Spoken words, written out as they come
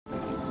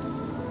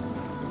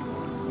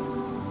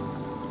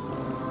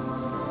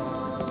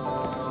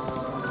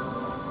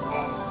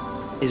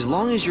As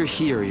long as you're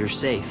here, you're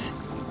safe.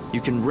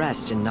 You can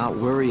rest and not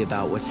worry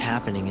about what's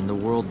happening in the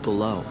world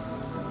below.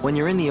 When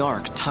you're in the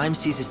Ark, time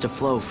ceases to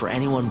flow for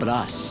anyone but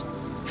us.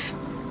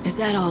 Is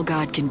that all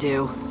God can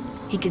do?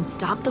 He can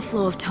stop the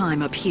flow of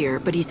time up here,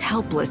 but he's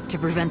helpless to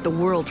prevent the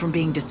world from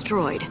being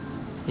destroyed.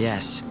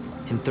 Yes.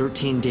 In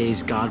 13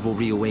 days, God will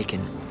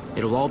reawaken.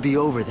 It'll all be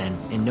over then,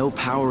 and no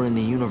power in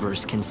the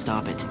universe can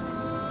stop it.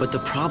 But the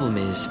problem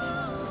is,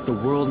 the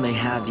world may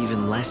have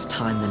even less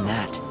time than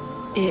that.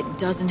 It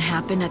doesn't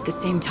happen at the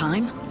same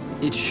time?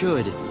 It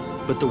should,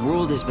 but the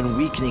world has been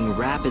weakening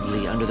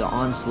rapidly under the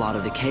onslaught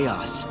of the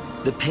chaos.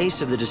 The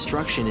pace of the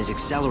destruction is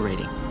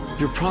accelerating.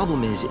 Your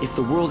problem is, if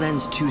the world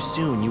ends too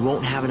soon, you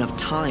won't have enough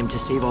time to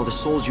save all the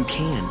souls you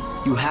can.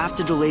 You have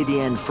to delay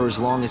the end for as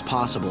long as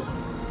possible.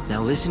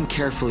 Now listen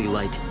carefully,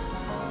 Light.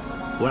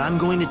 What I'm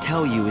going to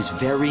tell you is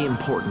very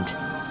important.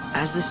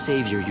 As the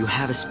Savior, you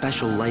have a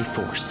special life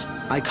force.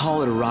 I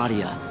call it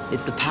Aradia.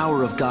 It's the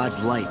power of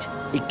God's light.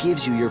 It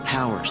gives you your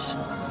powers,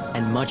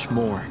 and much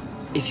more.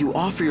 If you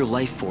offer your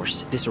life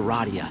force, this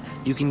Aradia,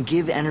 you can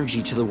give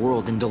energy to the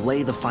world and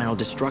delay the final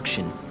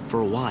destruction for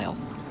a while.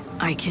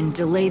 I can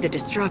delay the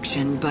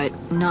destruction,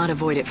 but not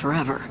avoid it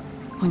forever.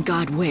 When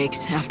God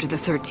wakes after the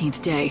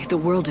 13th day, the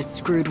world is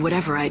screwed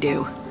whatever I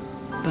do.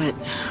 But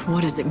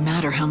what does it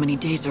matter how many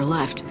days are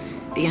left?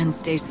 The end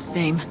stays the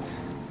same.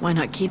 Why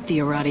not keep the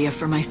Aradia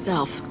for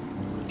myself?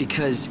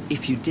 Because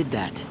if you did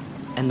that,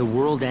 and the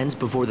world ends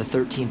before the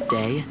 13th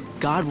day,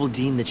 God will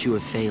deem that you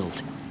have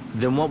failed.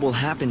 Then what will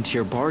happen to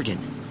your bargain?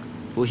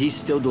 Will he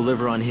still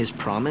deliver on his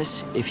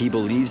promise if he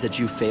believes that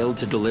you failed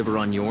to deliver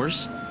on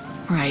yours?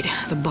 Right,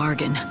 the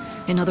bargain.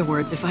 In other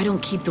words, if I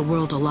don't keep the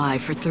world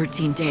alive for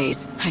 13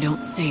 days, I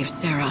don't save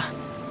Sarah.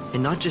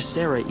 And not just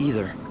Sarah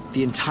either.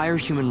 The entire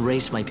human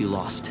race might be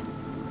lost.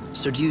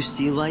 So do you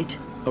see, Light?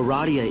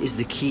 Aradia is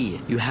the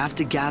key. You have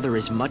to gather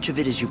as much of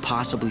it as you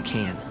possibly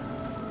can.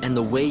 And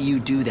the way you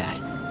do that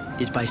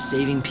is by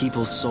saving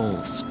people's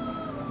souls.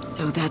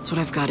 So that's what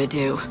I've got to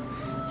do.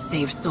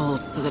 Save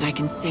souls so that I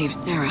can save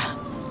Sarah.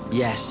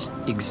 Yes,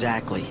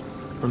 exactly.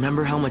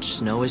 Remember how much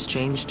snow has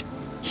changed?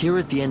 Here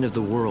at the end of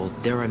the world,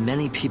 there are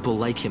many people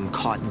like him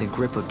caught in the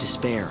grip of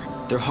despair,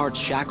 their hearts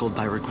shackled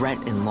by regret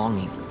and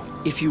longing.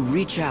 If you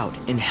reach out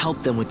and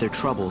help them with their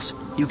troubles,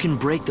 you can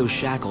break those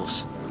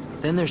shackles.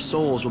 Then their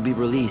souls will be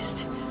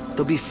released.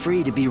 They'll be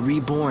free to be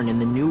reborn in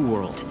the new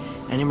world,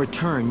 and in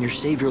return, your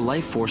savior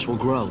life force will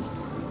grow.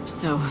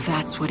 So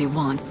that's what he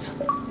wants.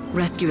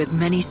 Rescue as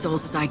many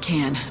souls as I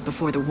can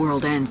before the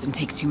world ends and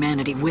takes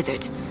humanity with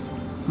it.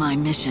 My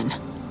mission.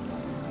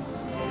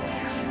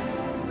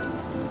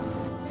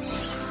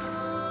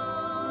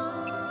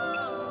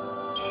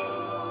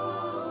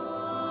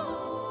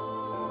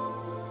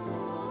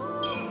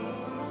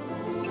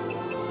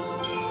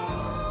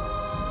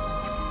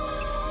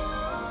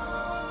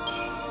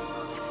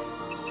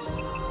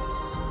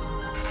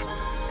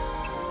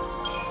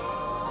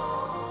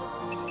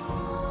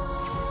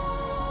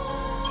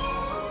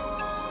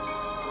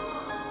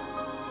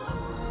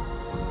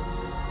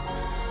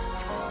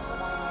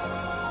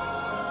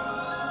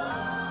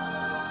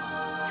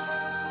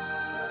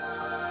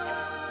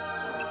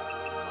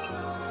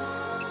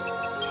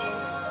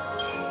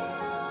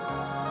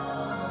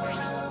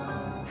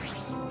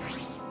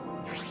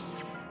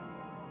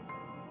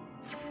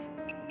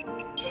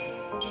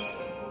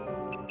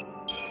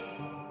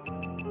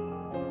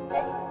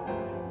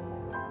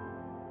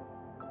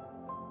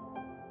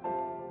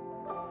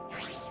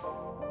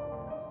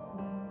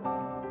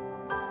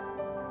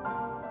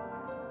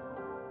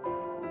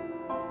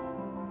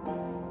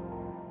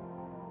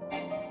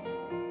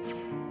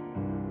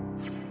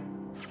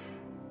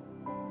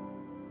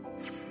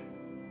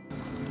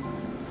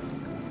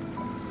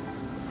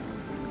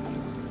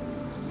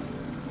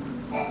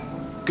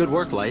 Good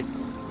work, Light.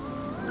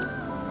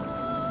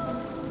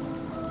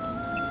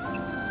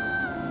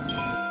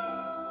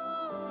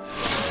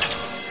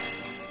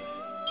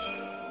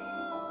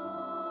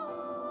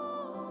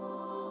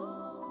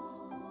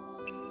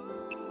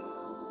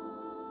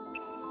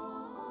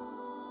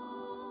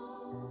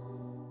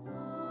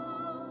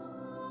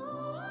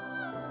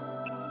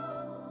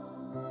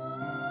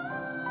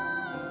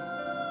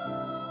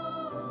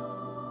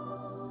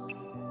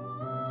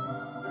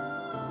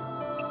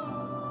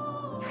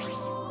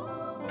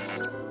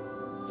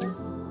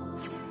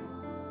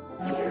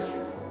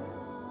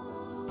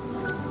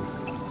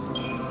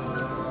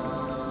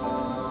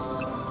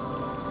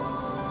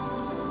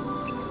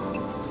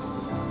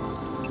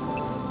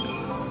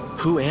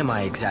 Who am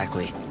I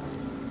exactly?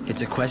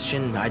 It's a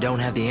question I don't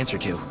have the answer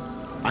to.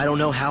 I don't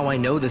know how I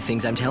know the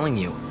things I'm telling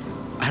you.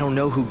 I don't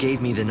know who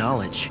gave me the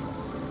knowledge.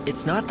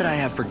 It's not that I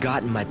have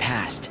forgotten my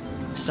past.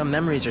 Some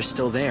memories are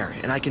still there,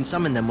 and I can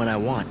summon them when I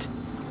want.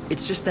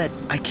 It's just that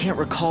I can't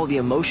recall the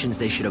emotions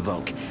they should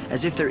evoke,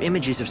 as if they're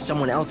images of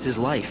someone else's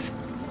life.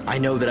 I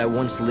know that I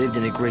once lived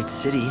in a great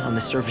city on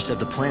the surface of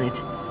the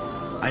planet.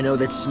 I know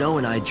that Snow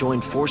and I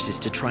joined forces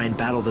to try and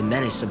battle the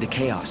menace of the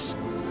chaos.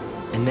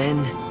 And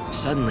then,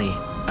 suddenly,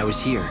 I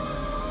was here.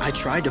 I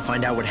tried to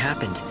find out what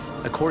happened,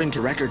 According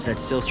to records that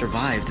still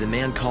survive, the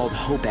man called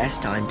Hope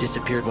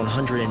disappeared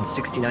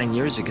 169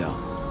 years ago.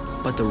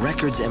 But the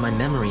records and my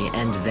memory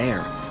end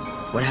there.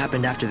 What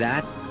happened after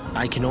that?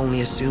 I can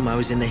only assume I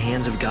was in the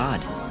hands of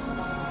God.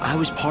 I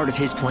was part of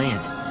his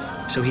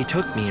plan, so he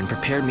took me and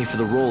prepared me for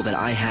the role that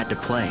I had to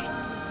play.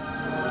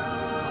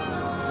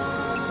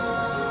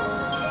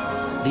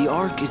 The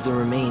Ark is the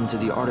remains of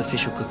the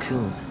artificial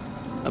cocoon,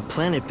 a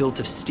planet built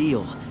of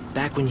steel,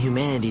 back when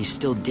humanity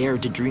still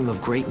dared to dream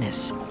of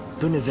greatness.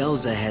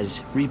 Bunavelza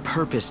has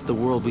repurposed the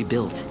world we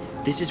built.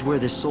 This is where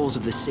the souls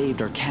of the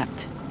saved are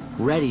kept,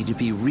 ready to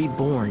be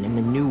reborn in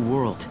the new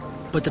world.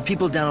 But the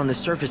people down on the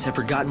surface have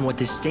forgotten what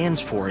this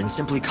stands for and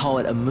simply call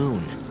it a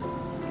moon.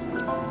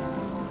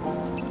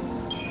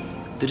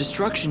 The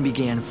destruction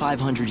began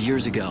 500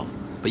 years ago,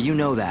 but you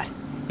know that.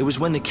 It was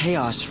when the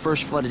chaos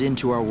first flooded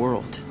into our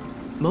world.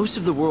 Most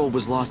of the world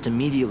was lost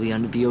immediately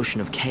under the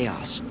ocean of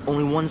chaos.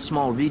 Only one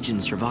small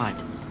region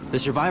survived. The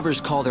survivors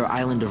call their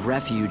island of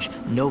refuge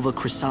Nova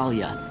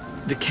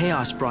Chrysalia. The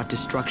chaos brought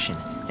destruction,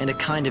 and a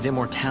kind of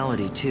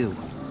immortality too.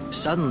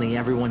 Suddenly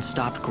everyone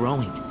stopped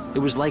growing. It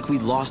was like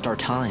we'd lost our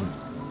time.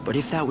 But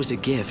if that was a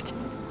gift,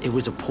 it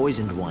was a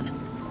poisoned one.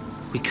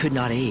 We could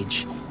not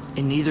age,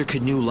 and neither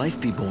could new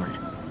life be born.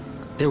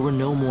 There were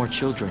no more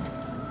children.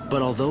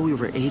 But although we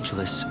were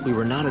ageless, we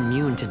were not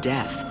immune to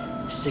death.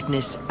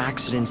 Sickness,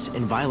 accidents,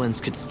 and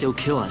violence could still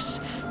kill us.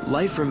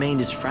 Life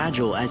remained as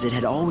fragile as it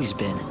had always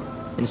been.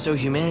 And so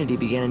humanity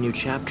began a new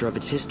chapter of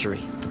its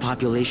history. The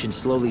population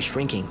slowly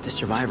shrinking, the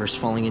survivors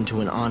falling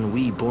into an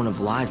ennui born of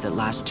lives that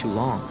last too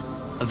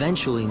long.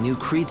 Eventually, new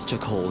creeds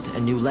took hold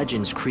and new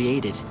legends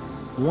created.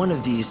 One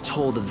of these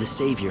told of the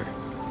Savior,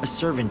 a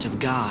servant of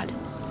God.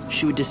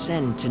 She would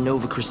descend to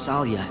Nova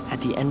Chrysalia at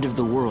the end of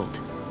the world,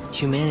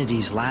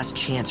 humanity's last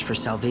chance for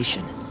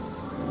salvation.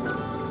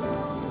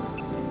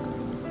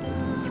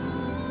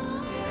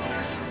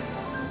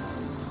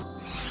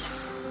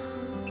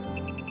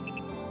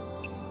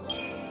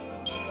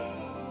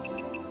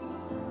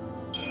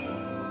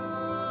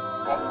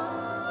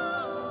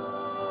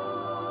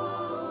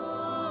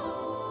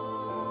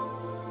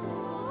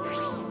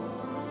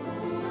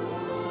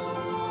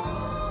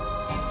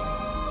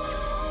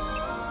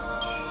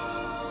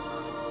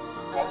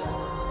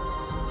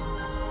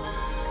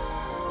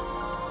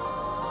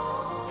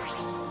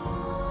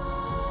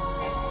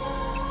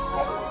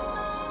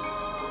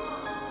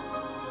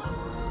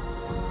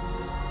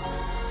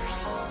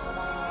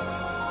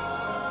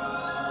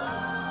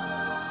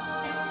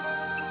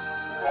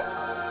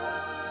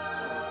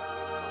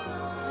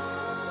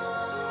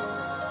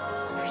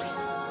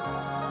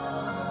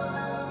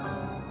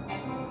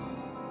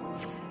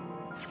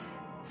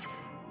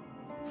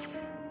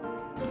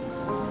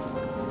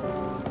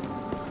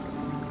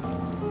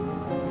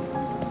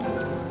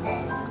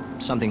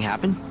 Something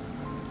happened?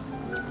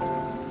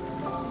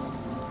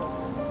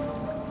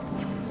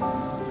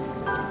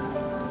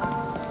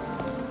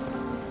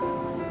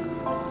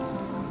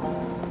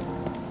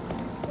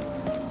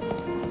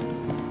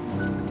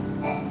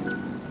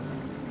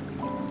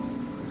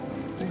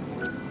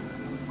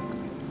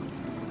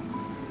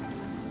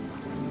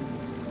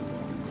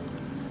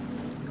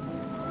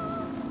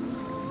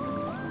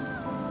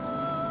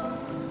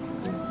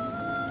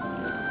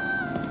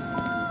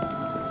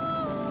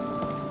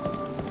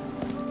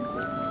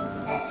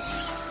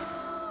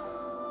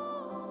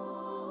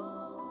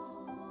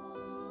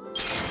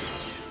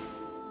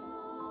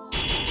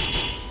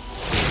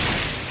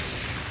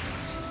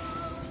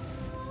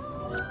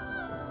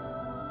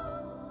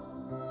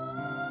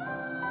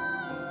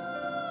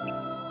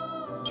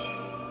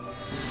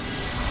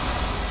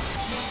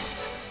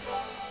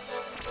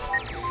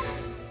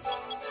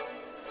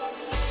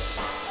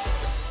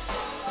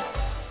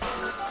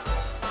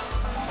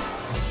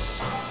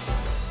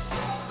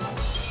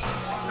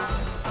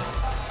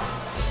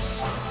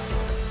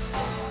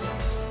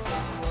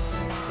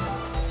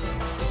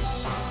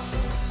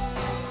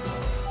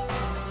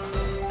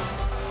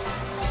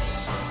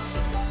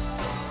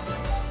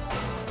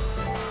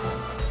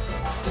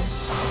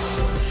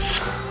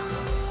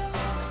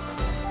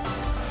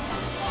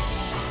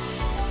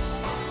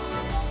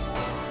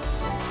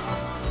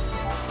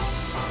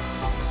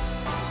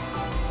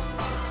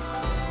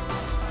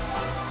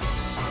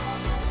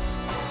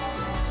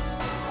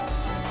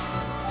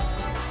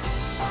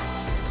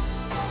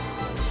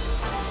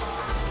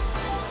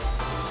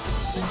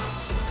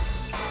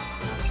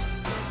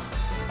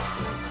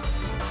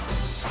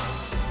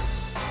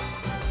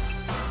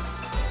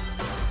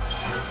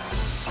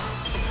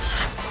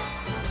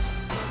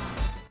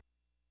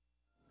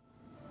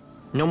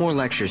 No more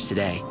lectures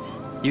today.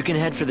 You can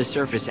head for the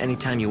surface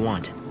anytime you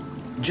want.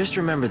 Just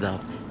remember though,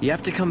 you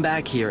have to come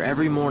back here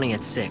every morning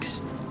at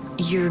 6.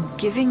 You're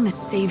giving the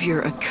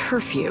Savior a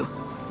curfew.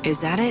 Is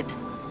that it?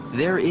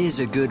 There is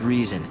a good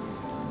reason.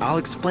 I'll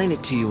explain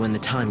it to you when the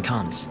time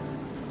comes.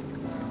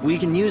 We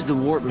can use the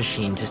warp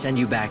machine to send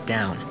you back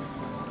down.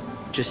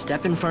 Just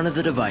step in front of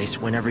the device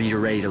whenever you're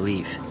ready to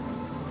leave.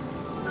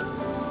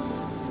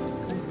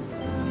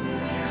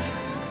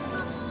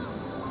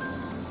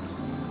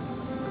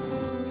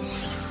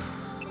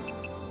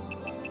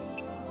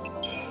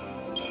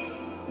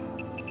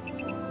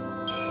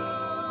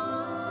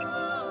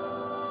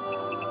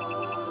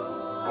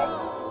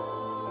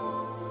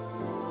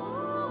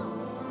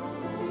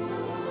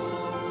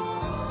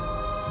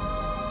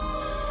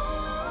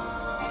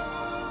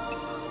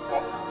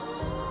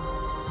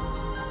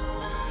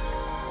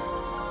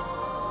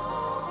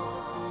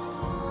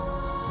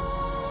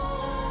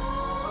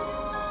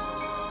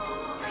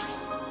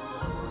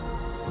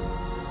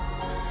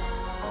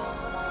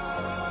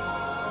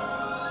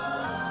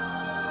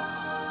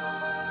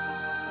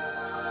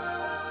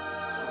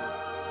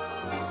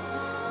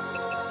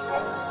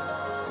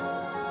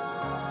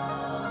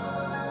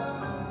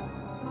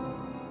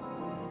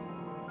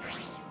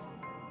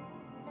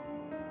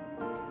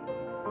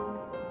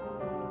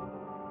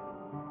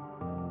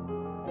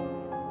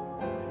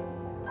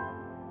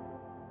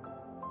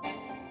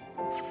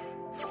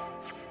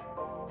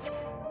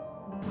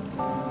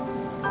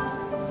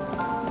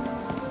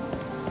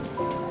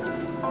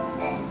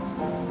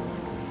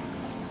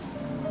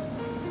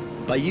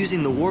 By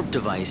using the warp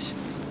device,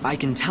 I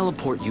can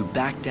teleport you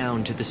back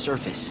down to the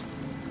surface.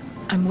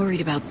 I'm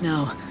worried about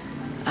Snow.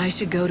 I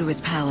should go to his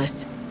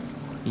palace.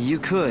 You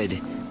could,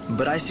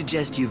 but I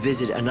suggest you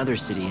visit another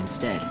city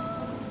instead.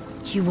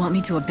 You want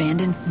me to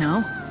abandon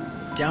Snow?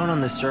 Down on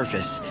the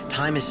surface,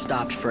 time is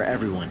stopped for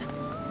everyone.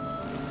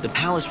 The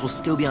palace will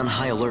still be on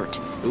high alert.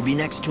 It will be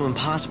next to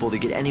impossible to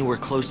get anywhere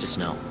close to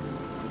Snow.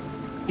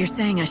 You're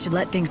saying I should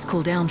let things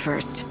cool down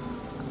first.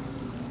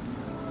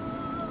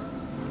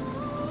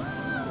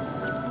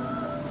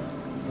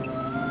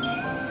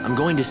 I'm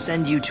going to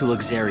send you to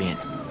Luxerion.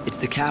 It's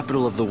the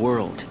capital of the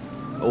world.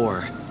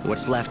 Or,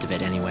 what's left of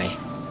it anyway.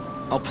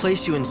 I'll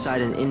place you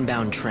inside an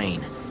inbound train.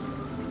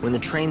 When the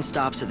train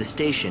stops at the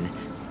station,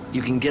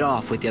 you can get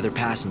off with the other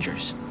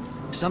passengers.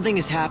 Something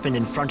has happened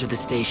in front of the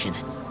station.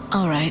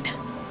 All right,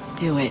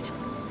 do it.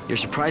 You're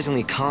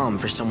surprisingly calm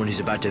for someone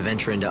who's about to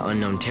venture into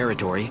unknown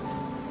territory.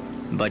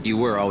 But you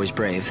were always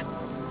brave.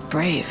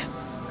 Brave?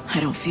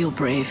 I don't feel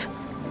brave.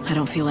 I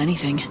don't feel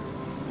anything.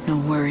 No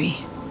worry,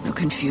 no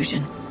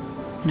confusion,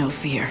 no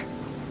fear.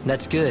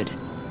 That's good.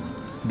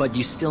 But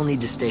you still need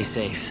to stay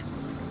safe.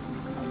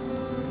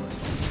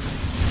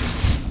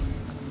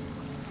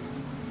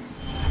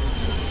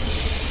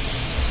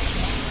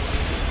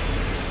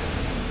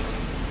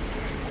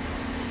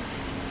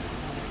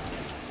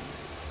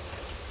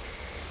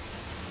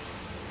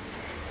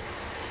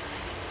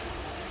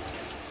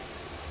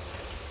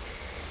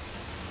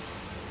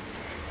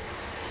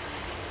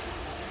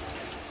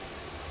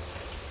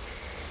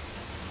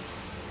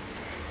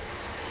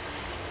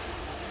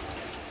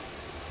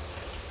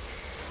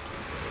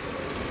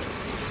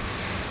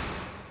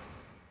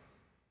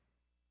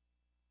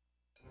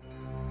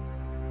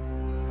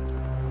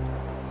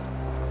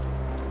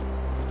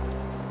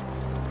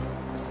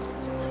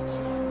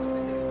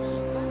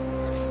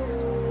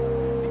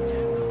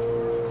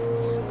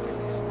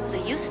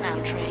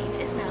 Train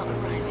is now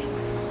arriving.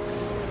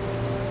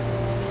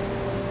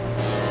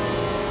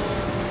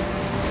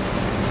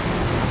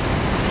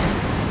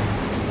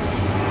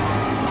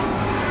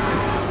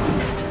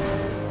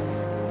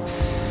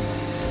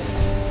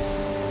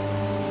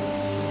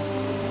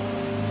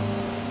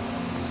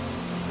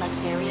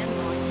 Luxerion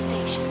North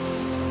Station.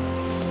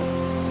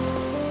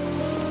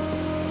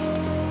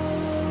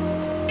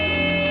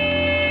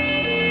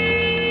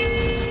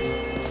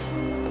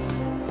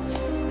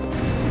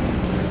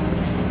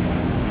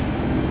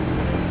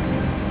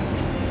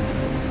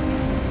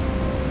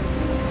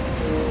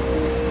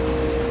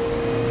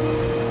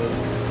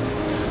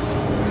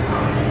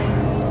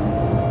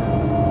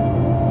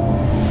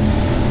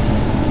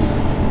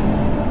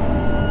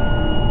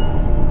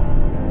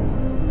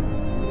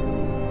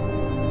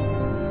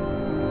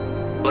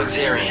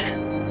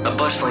 Luxerion, a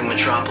bustling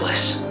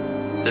metropolis,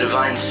 the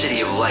divine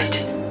city of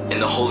light in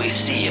the holy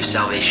sea of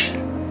salvation.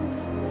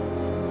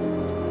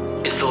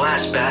 It's the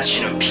last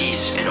bastion of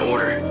peace and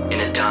order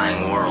in a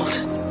dying world.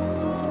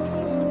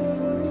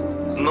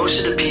 Most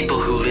of the people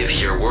who live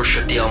here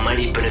worship the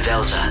almighty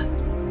Benevelza.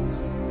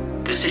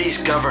 The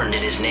city's governed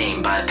in his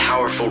name by a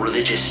powerful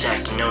religious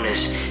sect known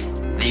as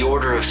the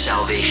Order of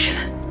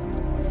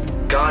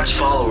Salvation. God's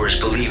followers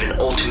believe in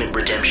ultimate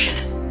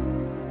redemption,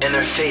 and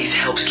their faith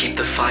helps keep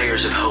the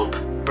fires of hope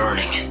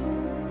burning.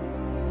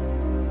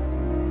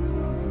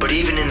 But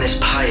even in this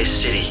pious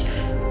city,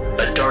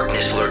 a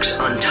darkness lurks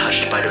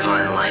untouched by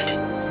divine light.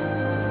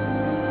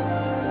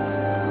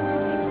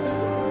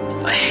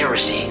 A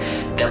heresy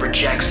that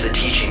rejects the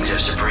teachings of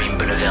Supreme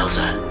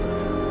Benevelza.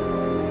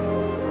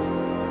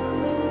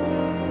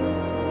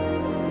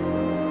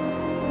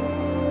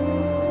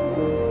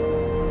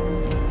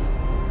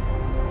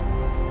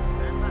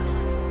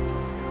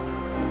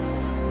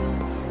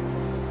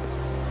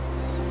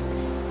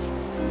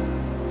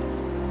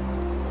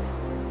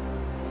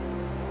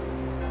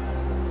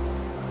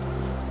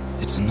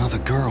 It's another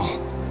girl.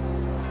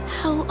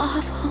 How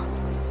awful.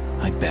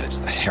 I bet it's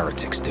the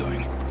heretics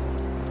doing.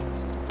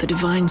 The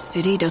divine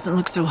city doesn't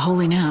look so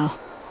holy now.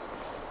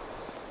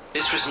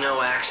 This was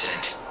no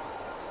accident.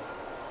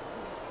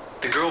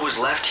 The girl was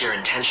left here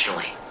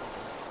intentionally.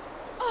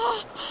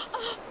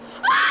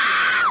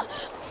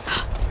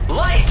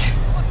 Light!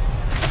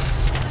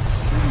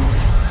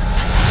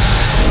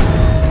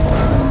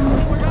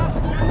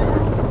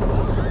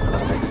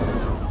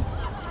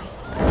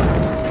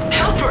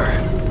 Help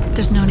her!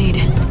 There's no need.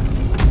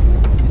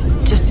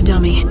 Just a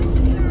dummy.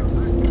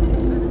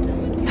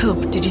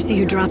 Hope, did you see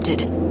who dropped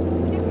it?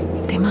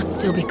 They must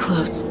still be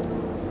close.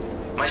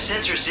 My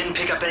sensors didn't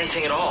pick up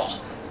anything at all.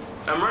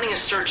 I'm running a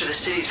search of the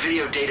city's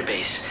video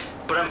database,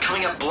 but I'm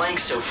coming up blank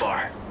so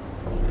far.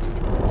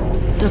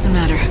 Doesn't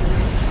matter.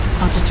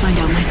 I'll just find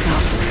out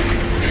myself.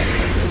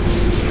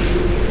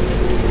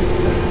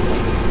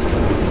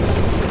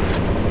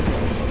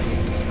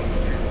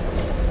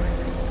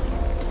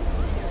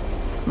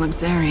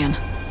 Luxerion.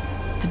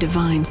 The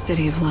divine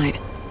city of light.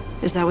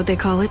 Is that what they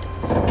call it?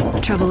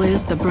 Trouble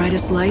is, the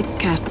brightest lights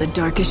cast the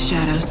darkest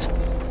shadows.